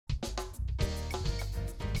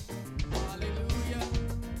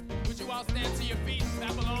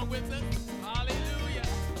along with us? Hallelujah.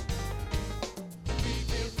 We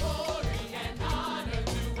give glory and honor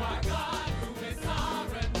to our God who is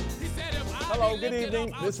sovereign. He said, if I Hello, be good lifted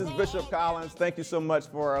evening. up, This is Bishop Collins. Thank you so much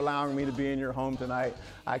for allowing me to be in your home tonight.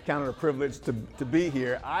 I count it a privilege to be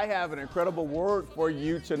here. I have an incredible word for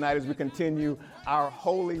you tonight as we continue our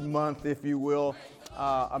holy month, if you will,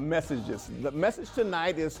 messages. The message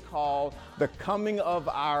tonight is called The Coming of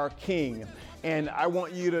Our King. And I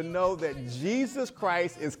want you to know that Jesus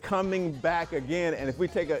Christ is coming back again. And if we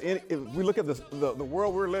look at the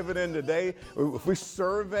world we're living in today, if we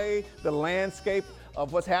survey the landscape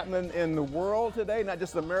of what's happening in the world today, not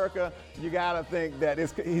just America, you got to think that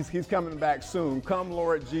he's coming back soon. Come,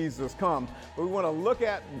 Lord Jesus, come. But we want to look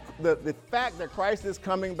at the fact that Christ is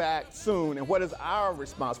coming back soon, and what is our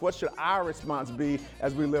response? What should our response be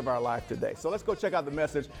as we live our life today? So let's go check out the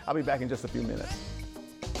message. I'll be back in just a few minutes.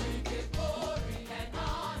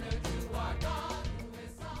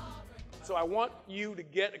 So I want you to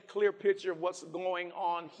get a clear picture of what's going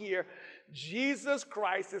on here. Jesus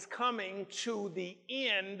Christ is coming to the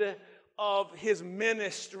end of his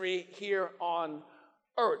ministry here on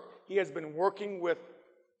earth. He has been working with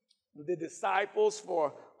the disciples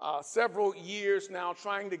for several years now,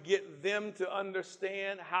 trying to get them to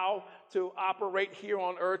understand how to operate here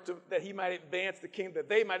on earth, that he might advance the kingdom, that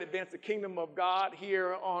they might advance the kingdom of God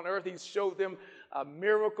here on earth. He's showed them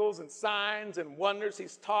miracles and signs and wonders.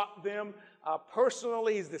 He's taught them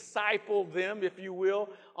personally. He's discipled them, if you will,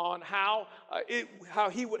 on how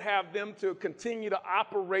he would have them to continue to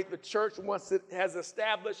operate the church once it has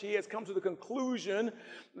established. He has come to the conclusion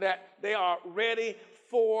that they are ready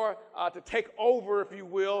to take over, if you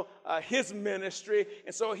will, his ministry.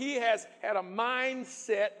 And so he has had a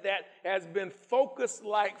mindset that has been focused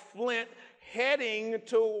like flint, heading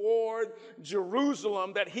toward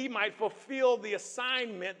Jerusalem, that he might fulfill the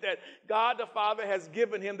assignment that God the Father has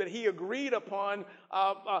given him, that he agreed upon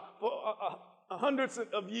hundreds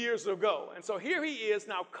of years ago. And so here he is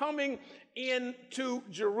now coming into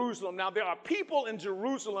Jerusalem. Now there are people in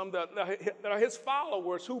Jerusalem that are his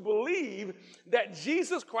followers who believe that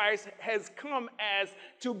Jesus Christ has come as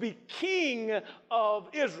to be king of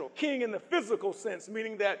Israel, king in the physical sense,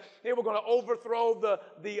 meaning that they were going to overthrow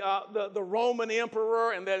the Roman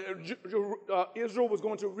emperor, and that Israel was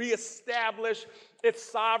going to reestablish its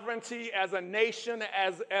sovereignty as a nation,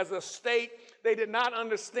 as a state. They did not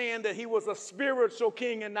understand that he was a spiritual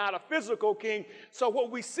king and not a physical king. So what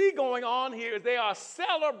we see going on here is they are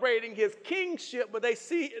celebrating his kingship, but they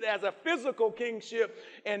see it as a physical kingship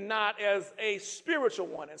and not as a spiritual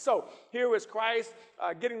one. And so here is Christ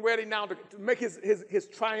getting ready now to make his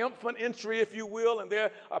triumphant entry, if you will. And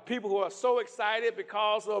there are people who are so excited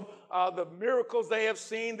because of the miracles they have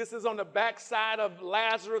seen. This is on the backside of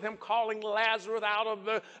Lazarus, him calling Lazarus out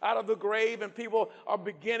of the grave, and people are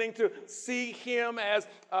beginning to see him as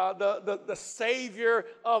the savior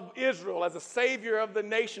of Israel, as a savior of the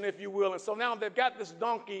nation, if you will. And so now they've got this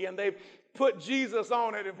donkey, and they've put Jesus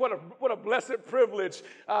on it, and what a blessed privilege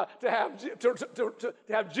to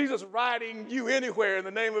have Jesus riding you anywhere in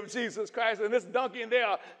the name of Jesus Christ. And this donkey, and they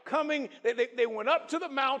are coming. They went up to the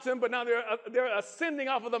mountain, but now they're ascending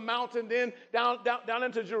off of the mountain, then down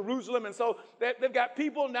into Jerusalem. And so they've got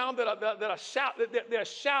people now that are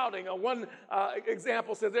shouting. One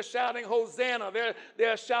example says they're shouting Hosanna.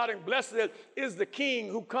 They're shouting, "Blessed is the King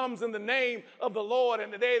who comes in the name of the Lord."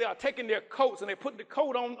 And they are taking their coats, and they put the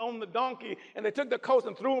coat on the donkey. And they took the coats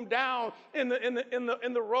and threw them down in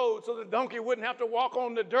the road so the donkey wouldn't have to walk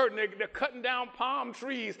on the dirt. And they're cutting down palm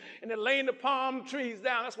trees, and they're laying the palm trees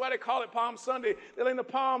down. That's why they call it Palm Sunday. They're laying the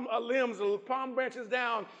palm limbs, the palm branches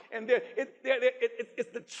down, and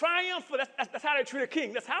it's the triumph. That's how they treat a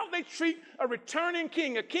king. That's how they treat a returning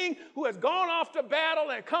king, a king who has gone off to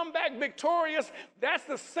battle and come back victorious. That's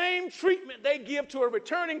the same treatment they give to a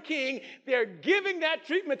returning king. They're giving that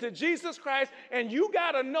treatment to Jesus Christ, and you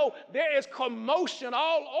got to know there is commotion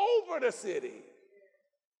all over the city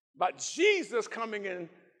about Jesus coming into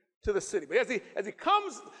the city. But as he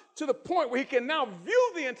comes to the point where he can now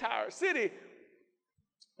view the entire city,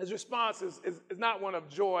 his response is not one of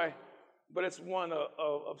joy, but it's one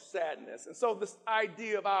of sadness. And so this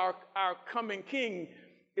idea of our coming king,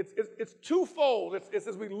 it's twofold. It's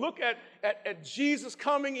as we look at Jesus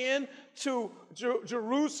coming in to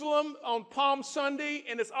Jerusalem on Palm Sunday,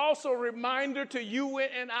 and it's also a reminder to you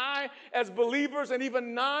and I as believers and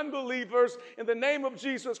even non-believers in the name of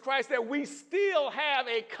Jesus Christ that we still have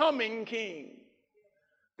a coming king.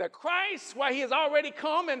 That Christ, while he has already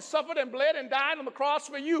come and suffered and bled and died on the cross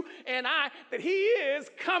for you and I, that he is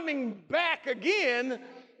coming back again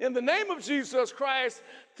in the name of Jesus Christ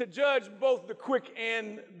to judge both the quick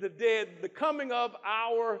and the dead, the coming of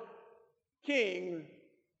our King.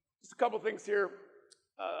 Just a couple of things here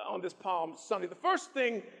on this Palm Sunday. The first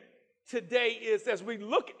thing today is, as we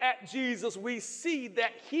look at Jesus, we see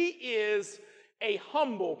that he is a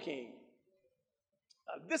humble king.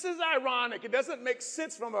 This is ironic. It doesn't make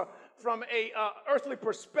sense from a earthly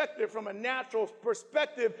perspective, from a natural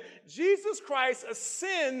perspective. Jesus Christ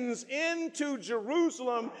ascends into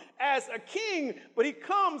Jerusalem as a king, but he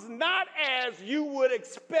comes not as you would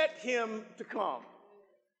expect him to come.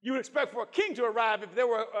 You would expect for a king to arrive. If there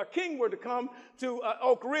were a king were to come to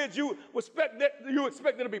Oak Ridge, you would expect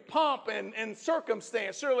there to be pomp and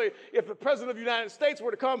circumstance. Surely, if the President of the United States were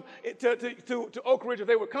to come to Oak Ridge, if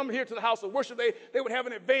they would come here to the house of worship, they would have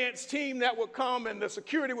an advanced team that would come, and the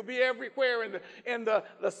security would be everywhere, and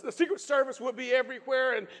the Secret Service would be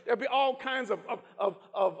everywhere, and there'd be all kinds of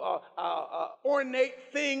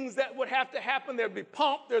ornate things that would have to happen. There'd be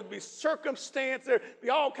pomp, there'd be circumstance, there'd be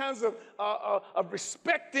all kinds of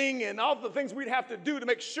respect and all the things we'd have to do to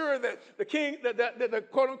make sure that the king, that the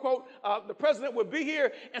quote unquote, the president would be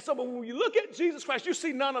here. And so when you look at Jesus Christ, you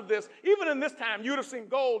see none of this. Even in this time, you'd have seen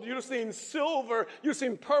gold, you'd have seen silver, you'd have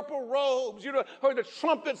seen purple robes, you'd have heard the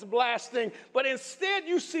trumpets blasting. But instead,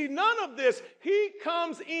 you see none of this. He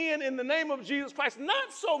comes in the name of Jesus Christ,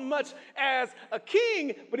 not so much as a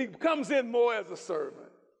king, but he comes in more as a servant.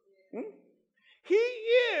 He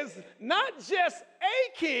is not just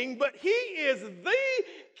a king, but he is the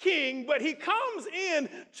king, but he comes in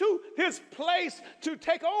to his place to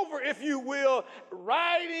take over, if you will,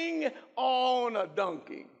 riding on a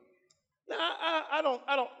donkey. Now, I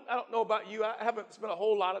don't know about you. I haven't spent a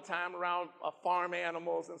whole lot of time around farm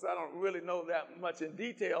animals, and so I don't really know that much in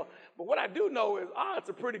detail. But what I do know is odds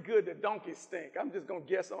are pretty good that donkeys stink. I'm just going to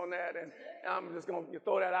guess on that, and I'm just going to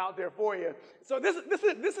throw that out there for you. So this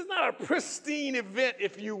is not a pristine event,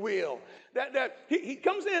 if you will. That he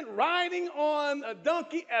comes in riding on a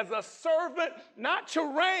donkey as a servant, not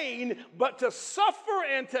to reign, but to suffer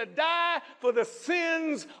and to die for the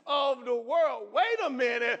sins of the world. Wait a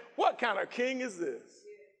minute, what kind of king is this?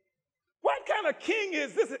 What kind of king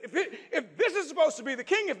is this? If this is supposed to be the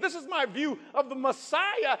king, if this is my view of the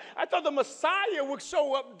Messiah, I thought the Messiah would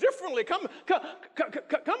show up differently. Come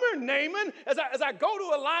here, Naaman, as I go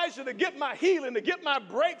to Elijah to get my healing, to get my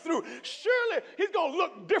breakthrough. Surely he's going to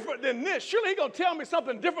look different than this. Surely he's going to tell me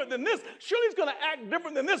something different than this. Surely he's going to act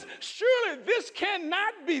different than this. Surely this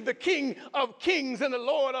cannot be the King of kings and the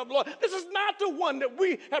Lord of lords. This is not the one that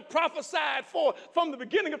we have prophesied for from the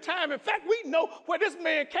beginning of time. In fact, we know where this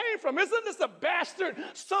man came from. Isn't this a bastard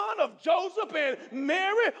son of Joseph and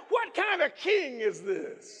Mary? What kind of king is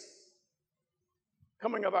this?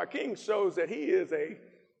 Coming of our king shows that he is a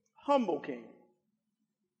humble king.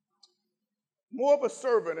 More of a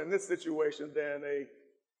servant in this situation than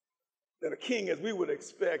a king as we would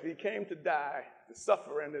expect. He came to die, to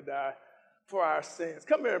suffer and to die for our sins.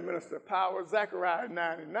 Come here, Minister Power. Zechariah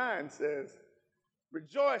 9:9 says,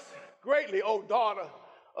 "Rejoice greatly, O daughter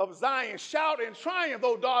of Zion. Shout in triumph,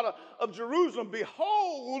 O daughter of Jerusalem.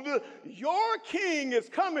 Behold, your king is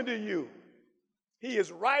coming to you. He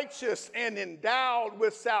is righteous and endowed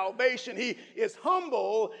with salvation. He is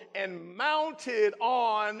humble and mounted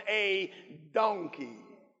on a donkey."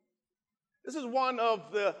 This is one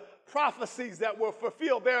of the prophecies that were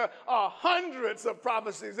fulfilled. There are hundreds of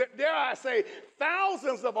prophecies, dare I say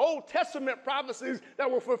thousands of Old Testament prophecies that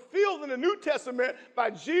were fulfilled in the New Testament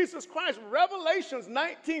by Jesus Christ. Revelations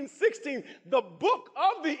 19:16, the book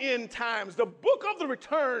of the end times, the book of the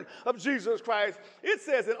return of Jesus Christ. It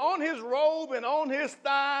says that on his robe and on his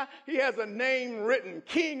thigh, he has a name written,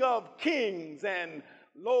 King of Kings and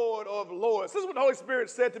Lord of Lords. This is what the Holy Spirit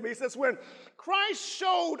said to me. He says, when Christ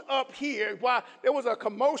showed up here, while there was a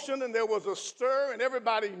commotion and there was a stir and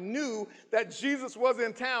everybody knew that Jesus was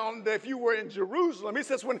in town, that if you were in Jerusalem, he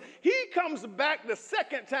says, when he comes back the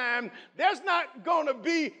second time, there's not going to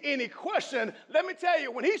be any question. Let me tell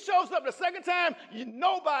you, when he shows up the second time,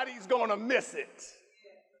 nobody's going to miss it.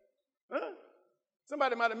 Huh?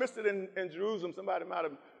 Somebody might have missed it in Jerusalem. Somebody might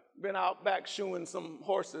have been out back shoeing some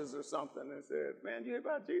horses or something and said, "Man, you hear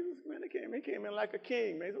about Jesus? Man, he came in like a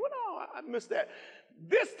king." Man, he said, "Well, no, I missed that."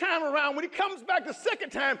 This time around, when he comes back the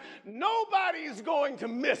second time, nobody's going to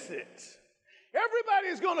miss it.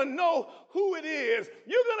 Everybody's going to know who it is.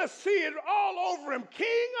 You're going to see it all over him.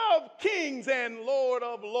 King of kings and Lord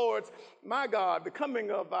of lords. My God, the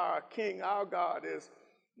coming of our King, our God, is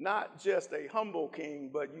not just a humble king,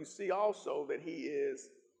 but you see also that he is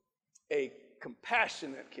a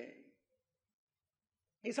compassionate king.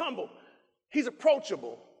 He's humble. He's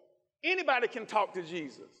approachable. Anybody can talk to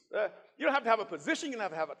Jesus. You don't have to have a position. You don't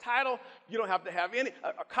have to have a title. You don't have to have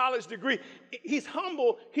a college degree. He's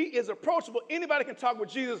humble. He is approachable. Anybody can talk with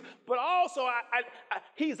Jesus, but also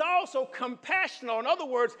he's also compassionate. In other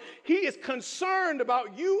words, he is concerned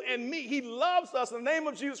about you and me. He loves us in the name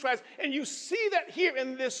of Jesus Christ. And you see that here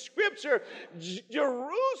in this scripture.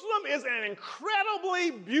 Jerusalem is an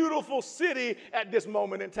incredibly beautiful city at this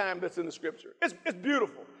moment in time that's in the scripture. It's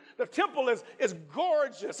beautiful. The temple is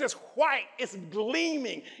gorgeous. It's white. It's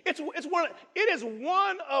gleaming. It is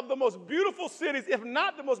one of the most beautiful cities, if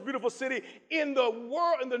not the most beautiful city in the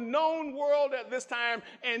world, in the known world at this time.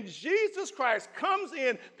 And Jesus Christ comes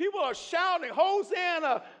in. People are shouting,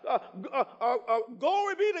 Hosanna,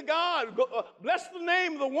 glory be to God. Bless the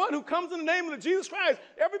name of the one who comes in the name of Jesus Christ.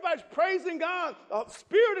 Everybody's praising God.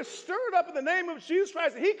 Spirit is stirred up in the name of Jesus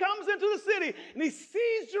Christ. And he comes into the city and he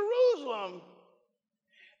sees Jerusalem.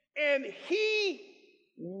 And he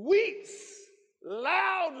weeps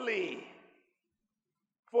loudly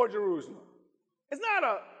for Jerusalem. It's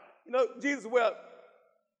not Jesus, well,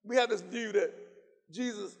 we have this view that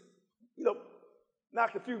Jesus,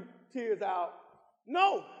 knocked a few tears out.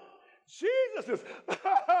 No, Jesus is,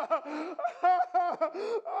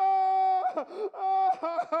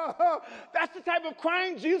 that's the type of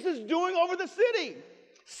crying Jesus is doing over the city.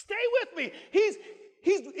 Stay with me.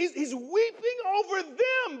 He's weeping over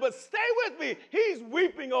them, but stay with me. He's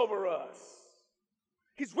weeping over us.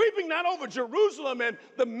 He's weeping not over Jerusalem and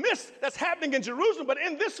the mist that's happening in Jerusalem, but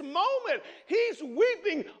in this moment, he's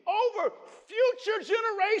weeping over future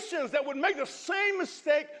generations that would make the same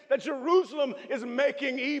mistake that Jerusalem is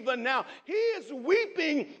making even now. He is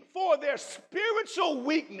weeping for their spiritual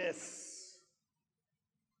weakness.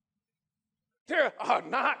 They are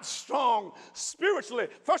not strong spiritually.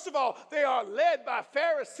 First of all, they are led by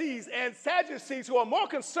Pharisees and Sadducees who are more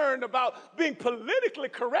concerned about being politically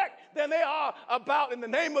correct than they are about, in the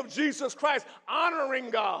name of Jesus Christ,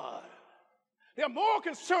 honoring God. They're more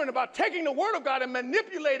concerned about taking the word of God and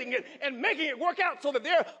manipulating it and making it work out so that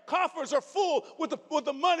their coffers are full with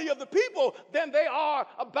the money of the people than they are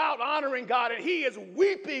about honoring God. And he is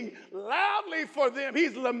weeping loudly for them.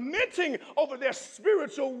 He's lamenting over their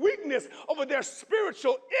spiritual weakness, over their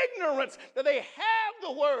spiritual ignorance, that they have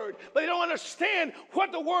the word, but they don't understand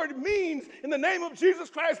what the word means in the name of Jesus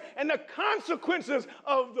Christ and the consequences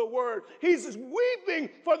of the word. He's weeping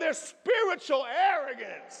for their spiritual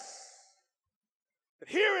arrogance.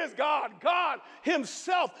 Here is God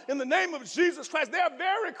himself, in the name of Jesus Christ, their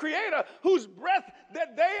very creator, whose breath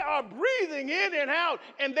that they are breathing in and out,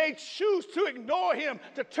 and they choose to ignore him,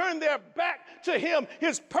 to turn their back to him,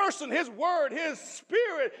 his person, his word, his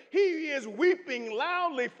spirit. He is weeping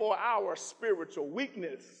loudly for our spiritual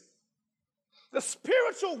weakness. The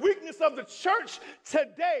spiritual weakness of the church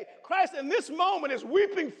today, Christ in this moment is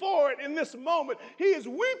weeping for it in this moment. He is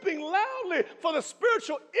weeping loudly for the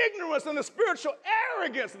spiritual ignorance and the spiritual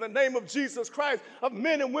arrogance in the name of Jesus Christ of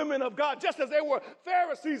men and women of God. Just as there were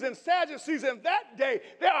Pharisees and Sadducees in that day,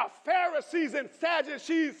 there are Pharisees and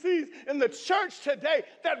Sadducees in the church today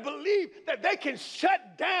that believe that they can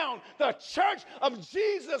shut down the church of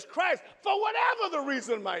Jesus Christ for whatever the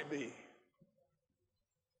reason might be.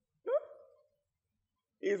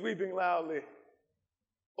 He is weeping loudly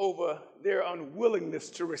over their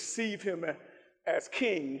unwillingness to receive him as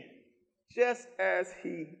king, just as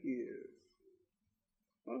he is.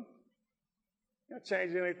 Not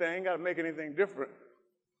change anything, got to make anything different.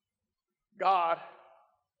 God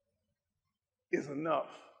is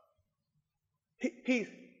enough. He's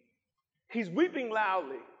weeping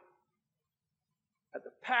loudly at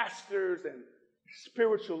the pastors and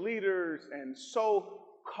spiritual leaders and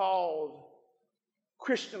so-called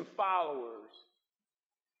Christian followers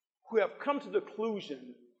who have come to the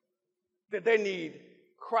conclusion that they need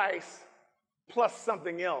Christ plus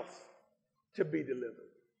something else to be delivered.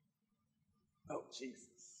 Oh,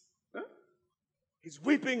 Jesus. Huh? He's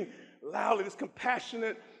weeping loudly, this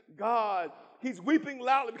compassionate God. He's weeping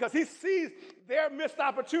loudly because he sees their missed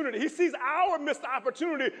opportunity. He sees our missed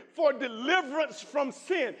opportunity for deliverance from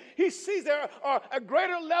sin. He sees there are a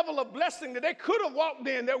greater level of blessing that they could have walked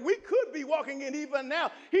in, that we could be walking in even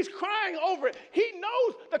now. He's crying over it. He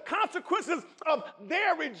knows the consequences of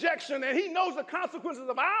their rejection, and he knows the consequences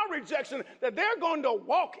of our rejection, that they're going to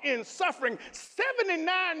walk in suffering.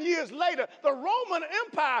 79 years later, the Roman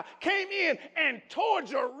Empire came in and tore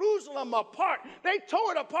Jerusalem apart. They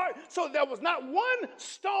tore it apart so there was not one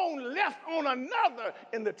stone left on another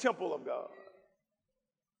in the temple of God.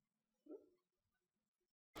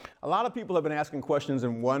 A lot of people have been asking questions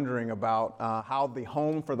and wondering about how the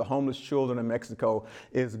home for the homeless children in Mexico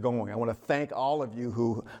is going. I want to thank all of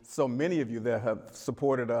you so many of you that have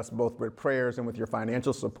supported us both with prayers and with your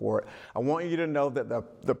financial support. I want you to know that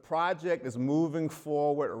the project is moving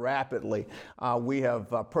forward rapidly. We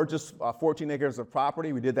have purchased 14 acres of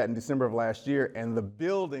property. We did that in December of last year, and the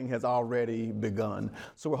building has already begun.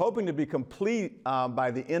 So we're hoping to be complete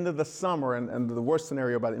by the end of the summer, and the worst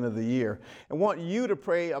scenario by the end of the year. I want you to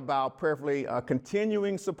pray about prayerfully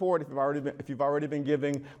continuing support if you've already been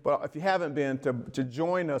giving, but if you haven't been, to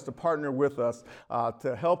join us, to partner with us,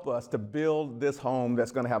 to help us to build this home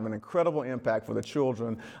that's going to have an incredible impact for the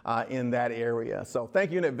children in that area. So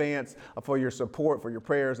thank you in advance for your support, for your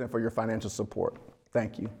prayers, and for your financial support.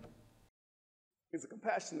 Thank you. He's a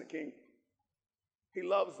compassionate king. He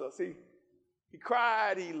loves us. He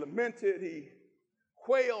cried, he lamented, he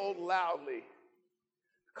wailed loudly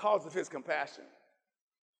because of his compassion.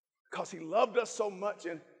 Because he loved us so much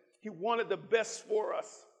and he wanted the best for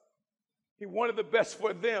us. He wanted the best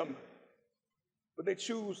for them. But they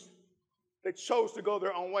chose to go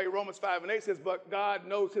their own way. Romans 5:8 says, but God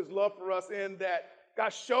knows his love for us in that,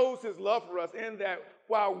 God shows his love for us in that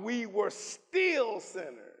while we were still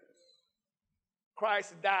sinners,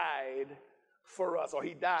 Christ died for us, or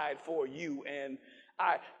he died for you and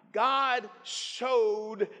I. God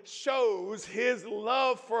shows his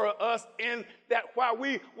love for us in that while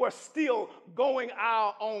we were still going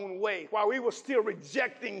our own way, while we were still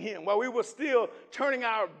rejecting him, while we were still turning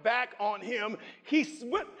our back on him, he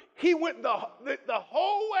went the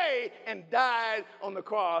whole way and died on the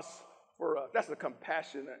cross for us. That's a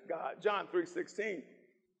compassionate God. John 3:16,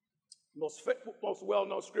 most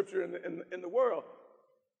well-known scripture in the world.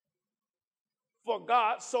 For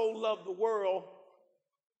God so loved the world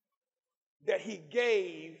that he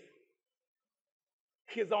gave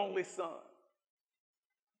his only son.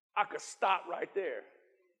 I could stop right there.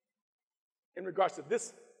 In regards to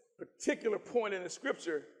this particular point in the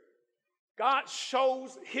scripture, God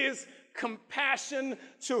shows his compassion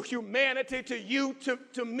to humanity, to you,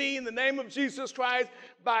 to me, in the name of Jesus Christ,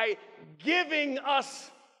 by giving us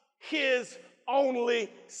his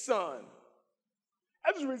only son.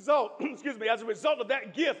 As a result, as a result of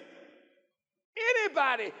that gift,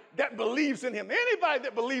 anybody that believes in him, anybody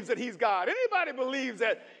that believes that he's God, anybody believes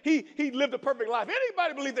that he lived a perfect life,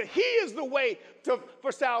 anybody believes that he is the way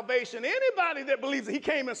for salvation, anybody that believes that he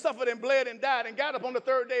came and suffered and bled and died and got up on the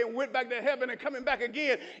third day and went back to heaven and coming back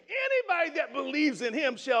again, anybody that believes in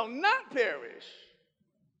him shall not perish,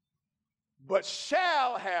 but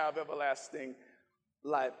shall have everlasting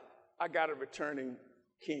life. I got a returning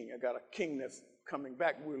king. I got a king that's coming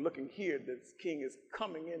back. We're looking here. This king is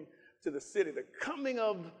coming in to the city. The coming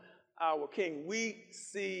of our king. We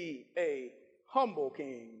see a humble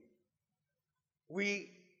king. We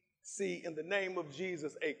see in the name of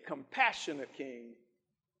Jesus a compassionate king.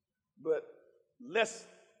 But lest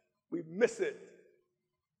we miss it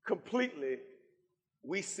completely,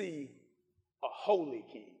 we see a holy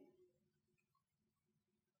king.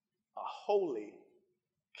 A holy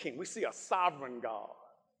king. We see a sovereign God.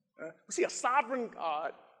 We see a sovereign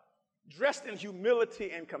God dressed in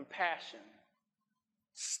humility and compassion,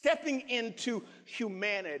 stepping into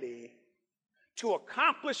humanity to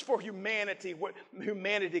accomplish for humanity what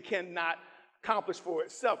humanity cannot accomplish for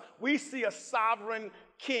itself. We see a sovereign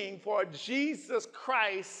king, for Jesus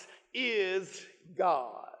Christ is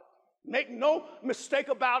God. Make no mistake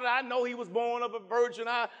about it. I know he was born of a virgin.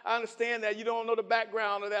 I understand that. You don't know the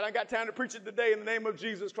background of that. I got time to preach it today in the name of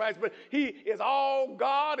Jesus Christ. But he is all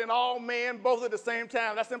God and all man, both at the same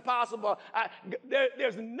time. That's impossible.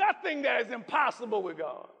 There's nothing that is impossible with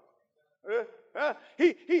God.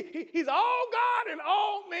 He's all God and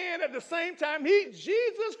all man at the same time.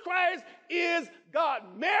 Jesus Christ is God.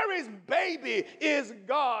 Mary's baby is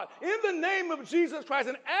God. In the name of Jesus Christ,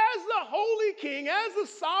 and as the Holy King, as the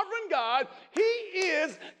sovereign God, he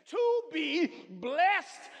is to be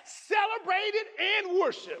blessed, celebrated, and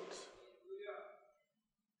worshiped.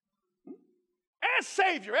 As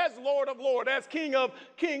Savior, as Lord of Lords, as King of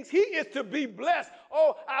Kings, he is to be blessed.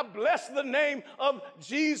 Oh, I bless the name of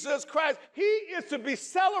Jesus Christ. He is to be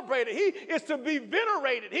celebrated. He is to be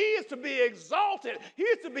venerated. He is to be exalted. He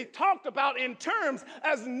is to be talked about in terms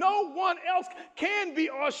as no one else can be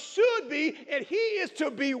or should be, and he is to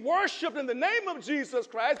be worshiped in the name of Jesus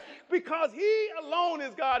Christ because he alone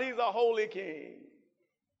is God. He's a holy King.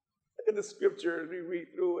 Look at the scripture as we read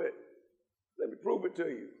through it. Let me prove it to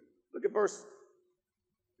you. Look at verse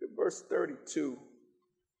 32.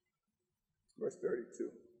 Verse 32.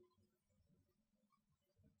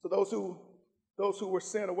 So those who were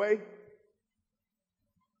sent away,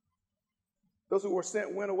 Those who were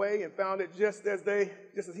sent went away and found it just as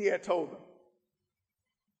he had told them.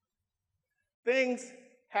 Things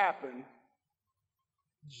happen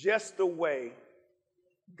just the way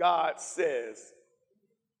God says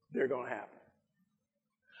they're going to happen.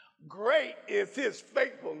 Great is his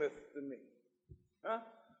faithfulness to me. Huh?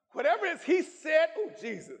 Whatever it is he said, oh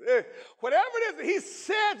Jesus, whatever it is that he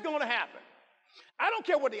said is going to happen. I don't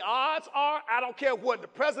care what the odds are. I don't care what the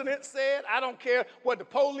president said. I don't care what the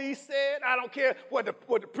police said. I don't care what the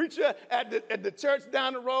preacher at the church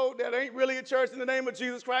down the road that ain't really a church in the name of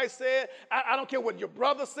Jesus Christ said. I don't care what your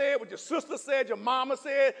brother said, what your sister said, your mama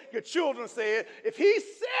said, your children said. If he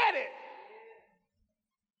said it,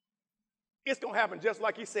 it's going to happen just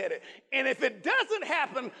like he said it. And if it doesn't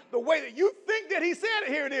happen the way that you think that he said it,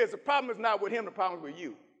 here it is. The problem is not with him. The problem is with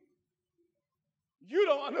you. You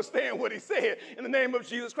don't understand what he said in the name of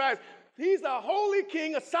Jesus Christ. He's a holy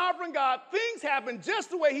king, a sovereign God. Things happen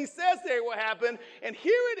just the way he says they will happen. And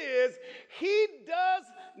here it is. He does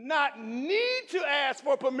not need to ask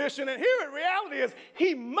for permission. And here the reality is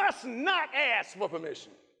he must not ask for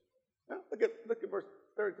permission. Now, look at verse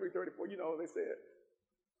 33, 34. You know what they said.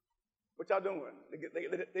 What y'all doing?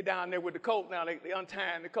 They down there with the colt now. They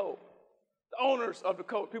untying the colt. The owners of the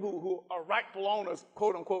colt, people who are rightful owners,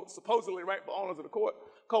 quote unquote, supposedly rightful owners of the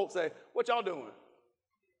colt say, what y'all doing?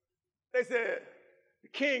 They said, the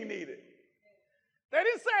king needed. They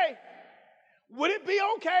didn't say, would it be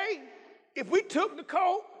okay if we took the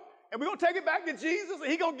colt and we're going to take it back to Jesus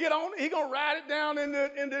and he's going to get on it, he's going to ride it down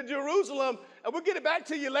into Jerusalem and we'll get it back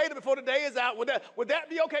to you later before the day is out. Would that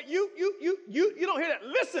be okay? You don't hear that.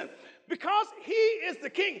 Listen. Because he is the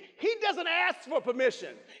king, he doesn't ask for permission.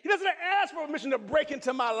 He doesn't ask for permission to break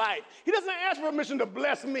into my life. He doesn't ask for permission to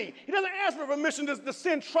bless me. He doesn't ask for permission to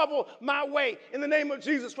send trouble my way in the name of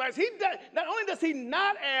Jesus Christ. Not only does he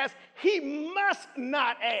not ask, he must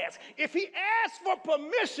not ask. If he asks for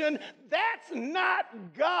permission, that's not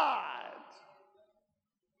God.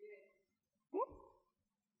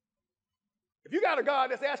 If you got a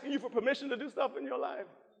God that's asking you for permission to do stuff in your life,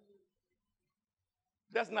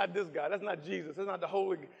 that's not this God. That's not Jesus. That's not the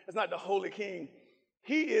holy king.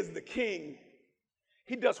 He is the king.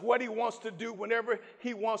 He does what he wants to do whenever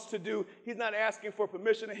he wants to do. He's not asking for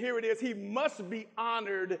permission. And here it is. He must be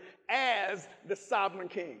honored as the sovereign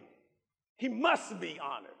king. He must be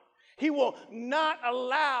honored. He will not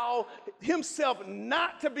allow himself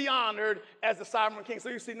not to be honored as the sovereign king. So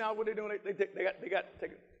you see now what they're doing. They got to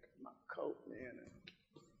take my coat, man. And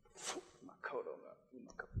my coat on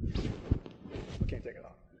my coat. Can't take it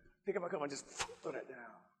off. Pick up my cup and just throw that down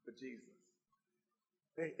for Jesus.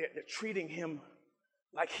 They're treating him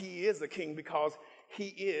like he is a king because he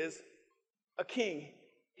is a king.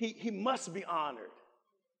 He must be honored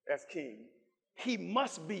as king. He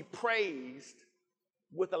must be praised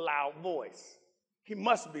with a loud voice. He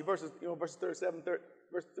must be. Verses 37,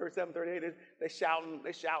 38, they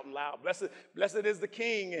shouting loud. Blessed is the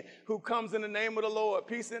King who comes in the name of the Lord.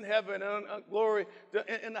 Peace in heaven and glory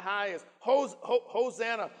in the highest.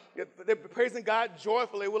 Hosanna. They're praising God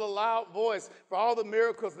joyfully with a loud voice for all the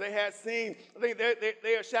miracles they had seen. I think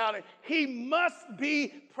they are shouting. He must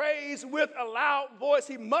be praised with a loud voice.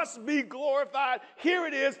 He must be glorified. Here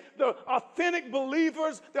it is. The authentic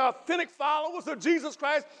believers, the authentic followers of Jesus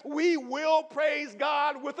Christ, we will praise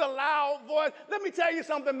God with a loud voice. Let me tell you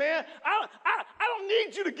something, man. I don't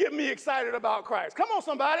need you to get me excited about Christ. Come on,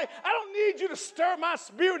 somebody. I don't need you to stir my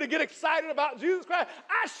spirit to get excited about Jesus Christ.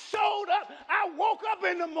 I showed up. I woke up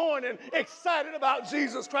in the morning excited about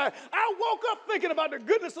Jesus Christ. I woke up thinking about the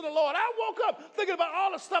goodness of the Lord. I woke up thinking about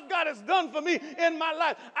all the stuff God has done for me in my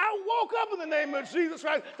life. I woke up in the name of Jesus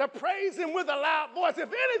Christ to praise him with a loud voice.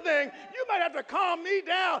 If anything, you might have to calm me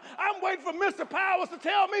down. I'm waiting for Mr. Powers to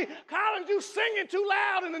tell me, Collins, you singing too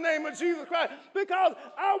loud in the name of Jesus Christ, because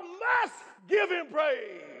I must give him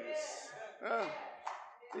praise.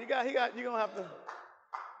 You're gonna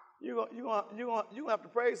have to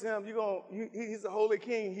praise him. He's a holy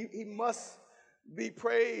king. He must be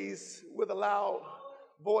praised with a loud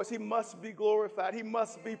voice. He must be glorified. He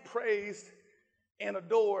must be praised and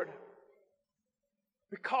adored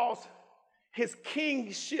because his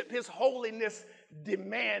kingship, his holiness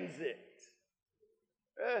demands it.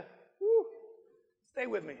 Stay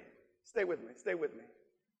with me. Stay with me. Stay with me.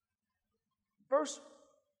 Verse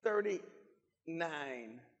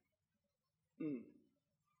 39. The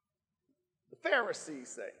Pharisees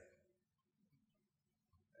say,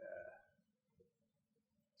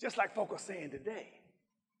 just like folk are saying today,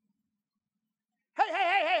 hey,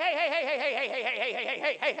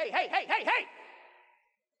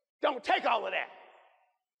 don't take all of that.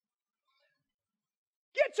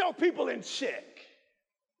 Get your people in check.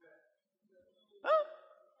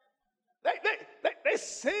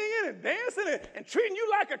 singing and dancing and treating you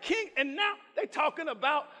like a king. And now they're talking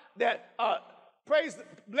about that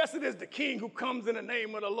blessed is the King who comes in the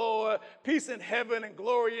name of the Lord, peace in heaven and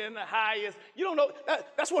glory in the highest. You don't know,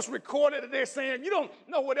 that's what's recorded that they're saying. You don't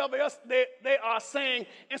know whatever else they are saying.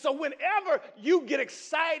 And so whenever you get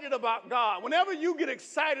excited about God, whenever you get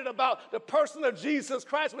excited about the person of Jesus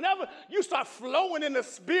Christ, whenever you start flowing in the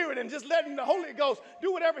Spirit and just letting the Holy Ghost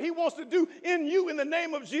do whatever he wants to do in you in the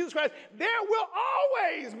name of Jesus Christ, there will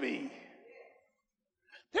always be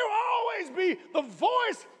the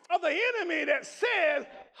voice of the enemy that says,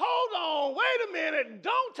 hold on, wait a minute,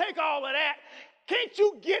 don't take all of that. Can't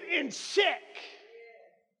you get in check?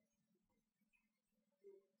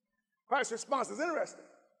 Christ's response is interesting.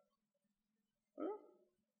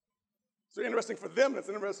 It's interesting for them, it's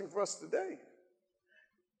interesting for us today.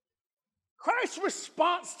 Christ's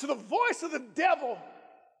response to the voice of the devil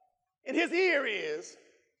in his ear is,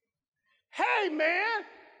 hey man,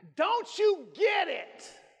 don't you get it?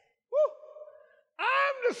 Woo.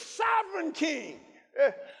 I'm the sovereign king.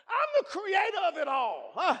 I'm the creator of it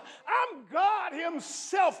all. I'm God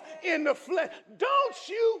himself in the flesh. Don't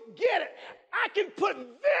you get it? I can put them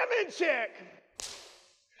in check.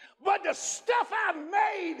 But the stuff I've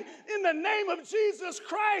made in the name of Jesus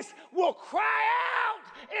Christ will cry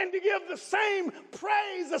out and to give the same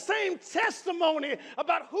praise, the same testimony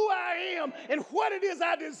about who I am and what it is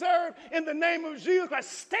I deserve in the name of Jesus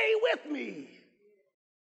Christ. Stay with me.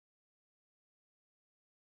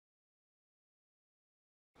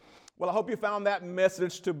 Well, I hope you found that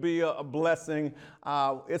message to be a blessing.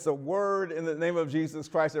 It's a word in the name of Jesus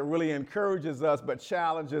Christ that really encourages us but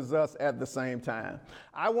challenges us at the same time.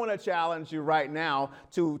 I want to challenge you right now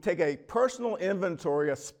to take a personal inventory,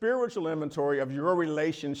 a spiritual inventory of your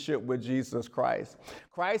relationship with Jesus Christ.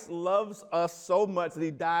 Christ loves us so much that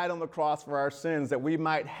he died on the cross for our sins, that we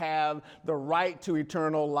might have the right to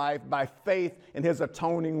eternal life by faith in his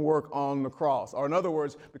atoning work on the cross. Or in other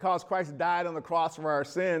words, because Christ died on the cross for our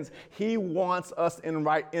sins, he wants us in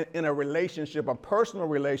a relationship, a personal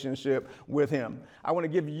relationship with him. I want to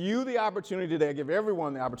give you the opportunity today, give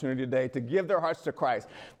everyone the opportunity today to give their hearts to Christ.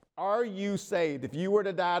 Are you saved? If you were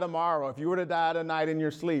to die tomorrow, if you were to die tonight in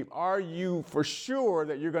your sleep, are you for sure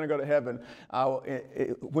that you're going to go to heaven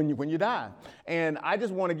when you die? And I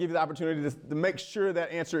just want to give you the opportunity to make sure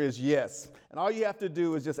that answer is yes. And all you have to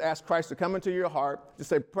do is just ask Christ to come into your heart.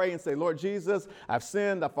 Just pray and say, Lord Jesus, I've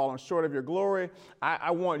sinned. I've fallen short of your glory.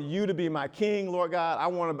 I want you to be my king, Lord God. I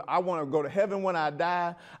want to go to heaven when I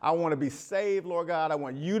die. I want to be saved, Lord God. I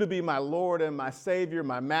want you to be my Lord and my Savior,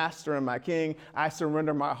 my Master and my King. I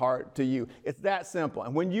surrender my heart to you. It's that simple.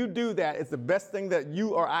 And when you do that, it's the best thing that you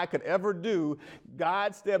or I could ever do.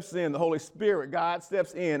 God steps in, the Holy Spirit, God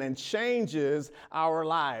steps in and changes our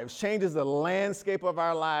lives, changes the landscape of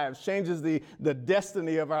our lives, changes the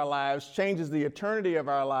destiny of our lives, changes the eternity of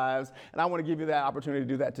our lives. And I want to give you that opportunity to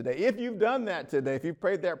do that today. If you've done that today, if you've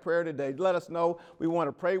prayed that prayer today, let us know. We want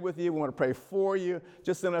to pray with you. We want to pray for you.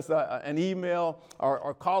 Just send us an email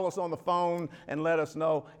or call us on the phone and let us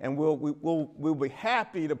know. And we'll be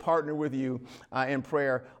happy to partner with you in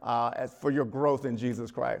prayer for your growth in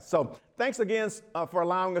Jesus Christ. So thanks again for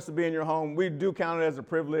allowing us to be in your home. We do count it as a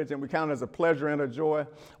privilege and we count it as a pleasure and a joy.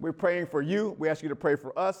 We're praying for you. We ask you to pray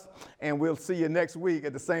for us, and we'll see you next week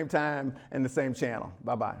at the same time and the same channel.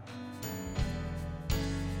 Bye-bye.